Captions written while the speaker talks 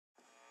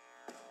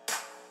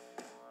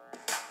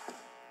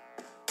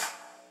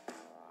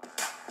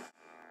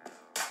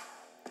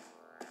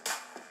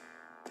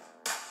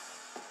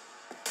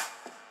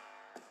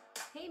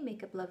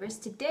makeup lovers,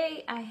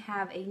 today I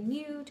have a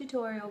new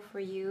tutorial for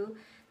you.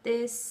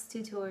 This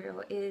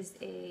tutorial is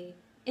a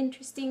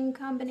interesting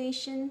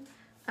combination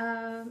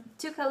of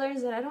two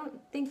colors that I don't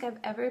think I've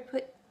ever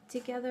put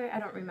together. I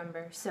don't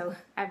remember, so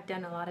I've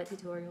done a lot of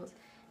tutorials.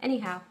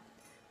 Anyhow,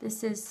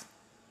 this is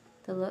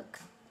the look.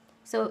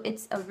 So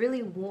it's a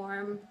really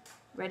warm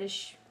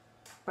reddish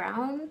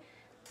brown,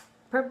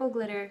 purple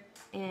glitter,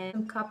 and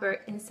some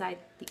copper inside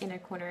the inner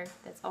corner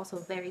that's also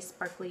very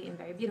sparkly and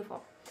very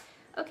beautiful.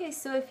 Okay,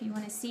 so if you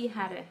want to see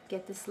how to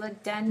get this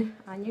look done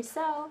on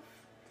yourself,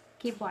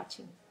 keep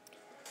watching.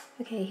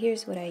 Okay,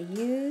 here's what I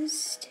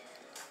used.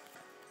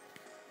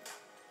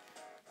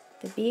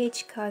 The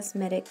BH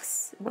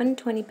Cosmetics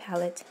 120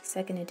 palette,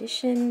 second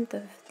edition.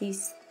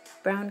 These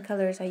brown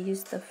colors, I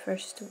used the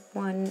first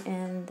one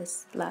and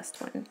this last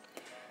one.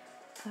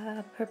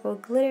 Purple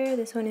glitter,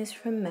 this one is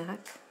from MAC,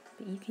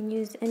 but you can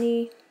use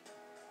any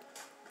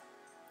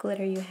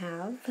glitter you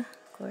have,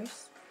 of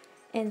course.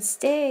 And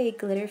Stay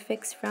glitter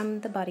fix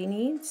from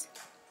Thebodyneeds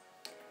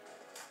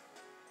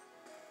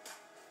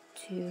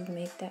to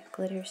make that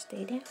glitter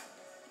stay down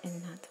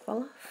and not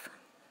fall off.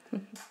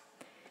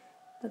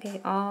 Okay,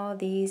 all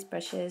these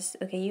brushes.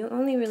 Okay, you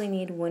only really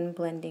need one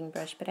blending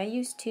brush, but I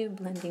used two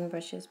blending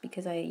brushes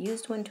because I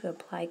used one to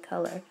apply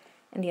color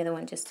and the other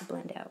one just to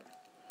blend out.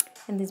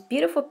 And this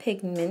beautiful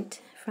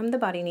pigment from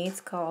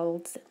Thebodyneeds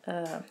called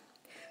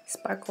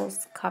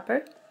Sparkles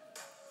Copper.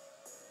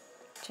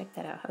 Check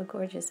that out, how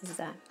gorgeous is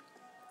that?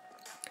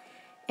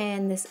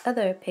 And this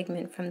other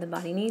pigment from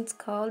Thebodyneeds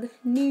called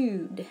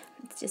Nude.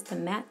 It's just a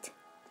matte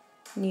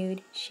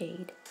nude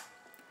shade.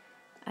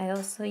 I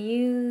also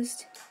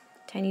used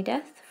Tiny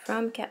Death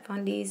from Kat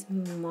Von D's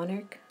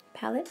Monarch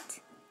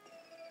palette.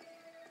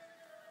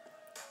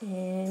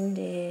 And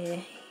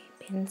a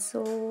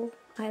pencil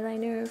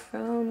eyeliner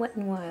from Wet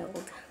n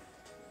Wild.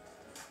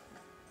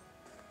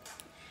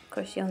 Of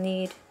course, you'll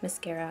need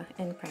mascara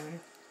and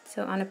primer.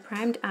 So on a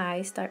primed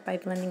eye, start by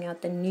blending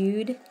out the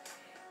nude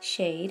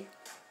shade,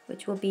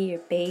 which will be your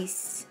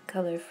base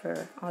color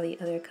for all the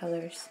other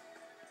colors.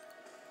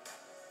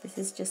 This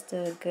is just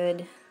a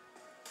good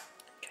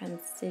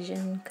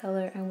transition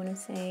color, I want to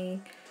say.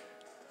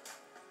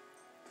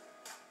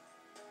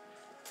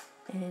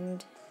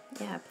 And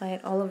yeah, apply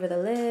it all over the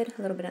lid,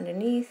 a little bit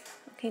underneath.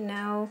 Okay,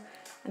 now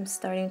I'm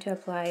starting to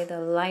apply the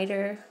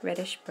lighter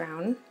reddish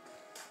brown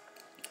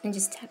and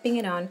just tapping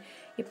it on.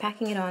 You're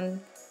packing it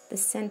on the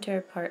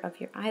center part of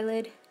your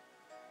eyelid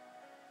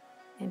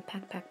and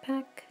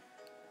pack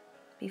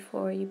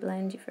before you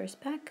blend your first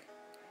pack,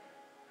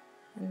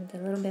 and a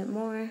little bit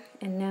more,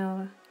 and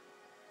now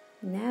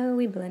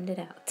we blend it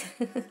out.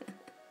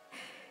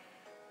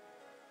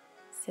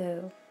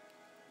 So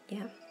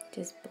yeah,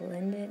 just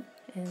blend it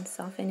and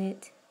soften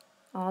it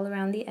all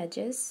around the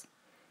edges.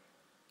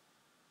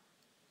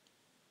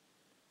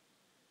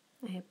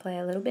 I apply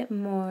a little bit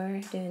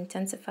more to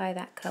intensify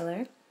that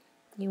color.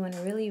 You want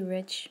a really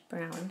rich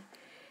brown.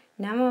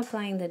 Now I'm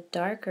applying the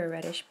darker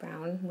reddish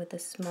brown with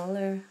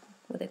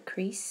a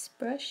crease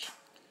brush,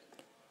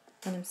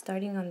 and I'm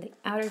starting on the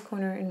outer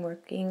corner and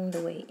working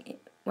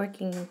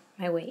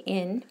my way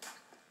in,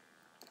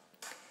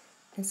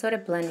 and sort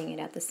of blending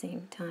it at the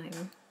same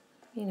time.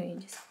 You know,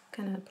 you're just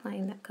kind of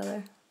applying that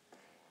color.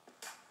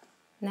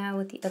 Now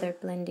with the other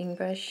blending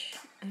brush,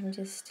 I'm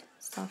just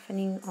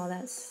softening all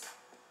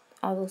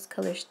those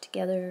colors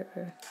together,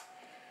 or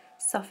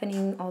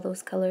softening all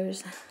those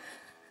colors.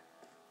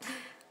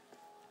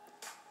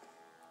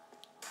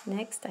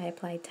 Next, I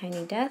apply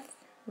Tiny Death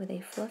with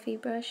a fluffy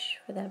brush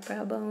for that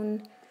brow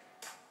bone.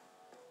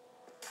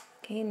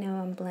 Okay,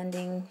 now I'm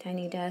blending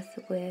Tiny Death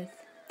with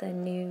the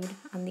nude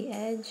on the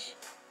edge.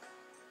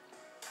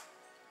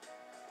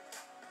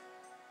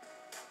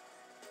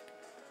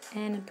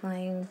 And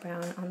applying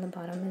brown on the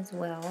bottom as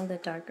well, the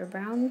darker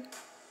brown,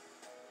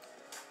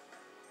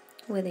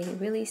 with a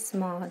really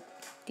small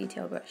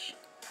detail brush.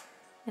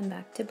 And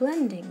back to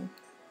blending.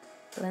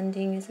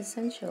 Blending is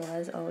essential,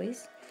 as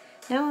always.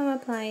 Now I'm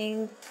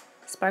applying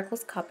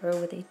Sparkles Copper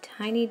with a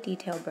tiny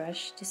detail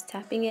brush, just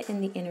tapping it in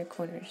the inner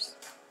corners.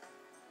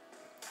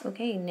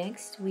 Okay,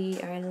 next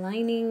we are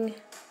lining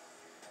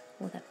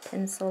with a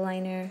pencil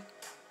liner,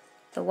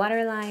 the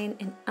waterline,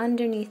 and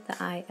underneath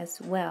the eye as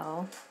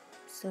well.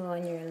 So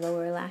on your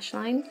lower lash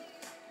line,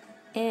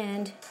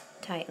 and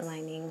tight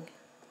lining,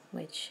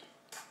 which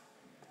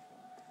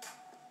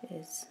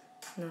is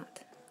not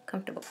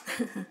comfortable.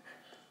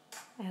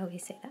 I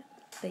always say that,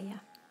 but yeah,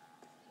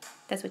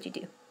 that's what you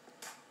do.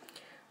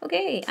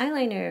 Okay,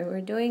 eyeliner.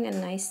 We're doing a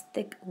nice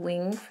thick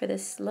wing for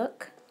this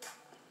look.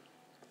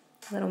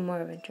 A little more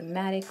of a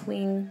dramatic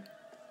wing.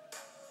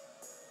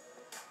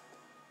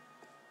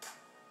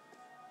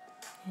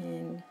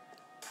 And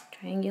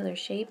triangular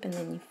shape, and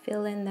then you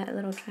fill in that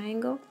little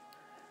triangle.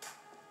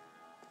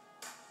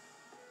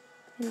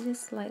 And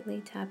just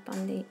slightly tap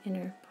on the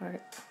inner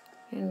part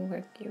and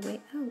work your way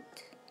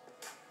out.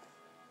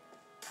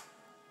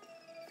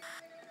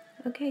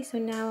 Okay, so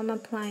now I'm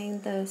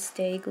applying the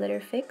Stay Glitter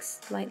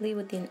Fix lightly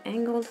with an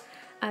angled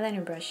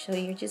eyeliner brush. So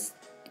you're just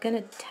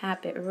gonna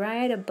tap it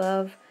right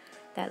above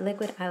that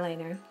liquid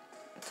eyeliner.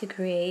 to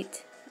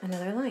create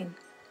another line,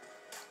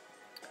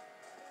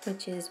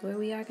 which is where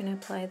we are going to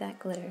apply that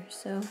glitter.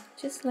 So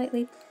just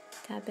lightly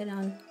tap it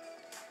on,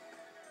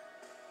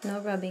 no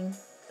rubbing,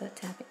 but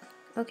tapping.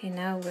 Okay,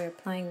 now we're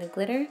applying the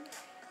glitter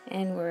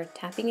and we're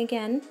tapping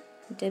again.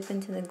 Dip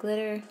into the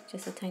glitter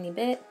just a tiny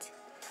bit,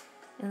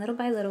 and little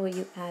by little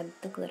you add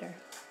the glitter.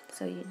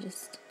 So you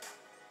just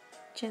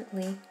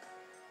gently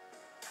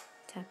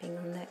tapping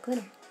on that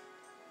glitter.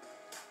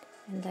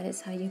 And that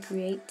is how you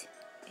create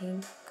a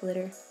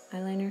glitter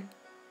eyeliner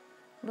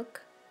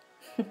look.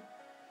 If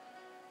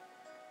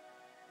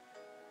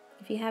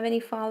you have any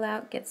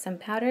fallout, get some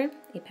powder,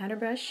 a powder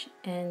brush,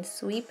 and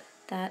sweep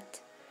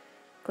that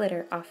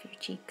glitter off your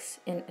cheeks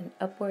in an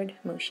upward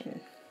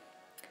motion.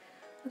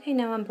 Okay,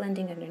 now I'm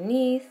blending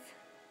underneath.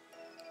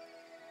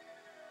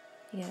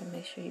 You gotta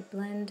make sure you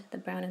blend the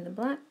brown and the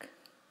black.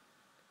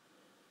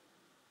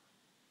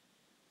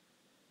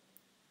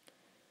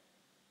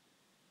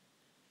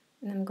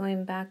 And I'm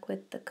going back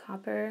with the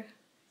copper,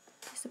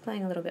 just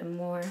applying a little bit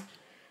more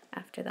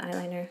after the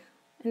eyeliner.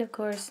 And of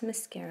course,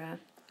 mascara.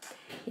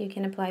 You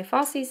can apply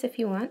falsies if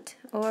you want,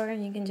 or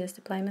you can just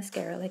apply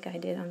mascara like I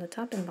did on the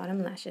top and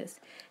bottom lashes.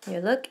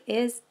 Your look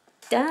is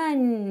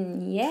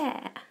done!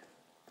 Yeah!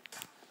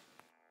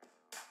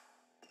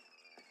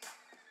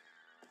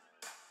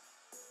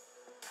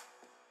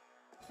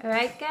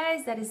 Alright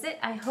guys, that is it.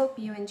 I hope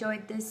you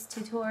enjoyed this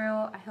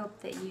tutorial. I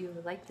hope that you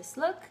like this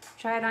look.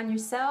 Try it on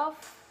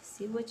yourself.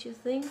 See what you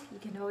think. You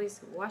can always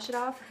wash it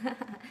off.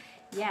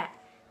 Yeah.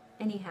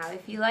 Anyhow,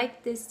 if you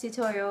like this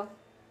tutorial,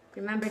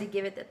 remember to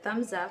give it the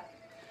thumbs up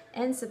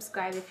and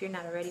subscribe if you're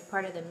not already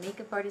part of the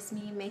Makeup Artist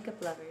Me Makeup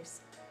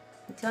Lovers.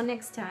 Until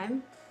next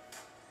time,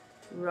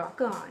 rock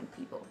on,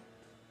 people.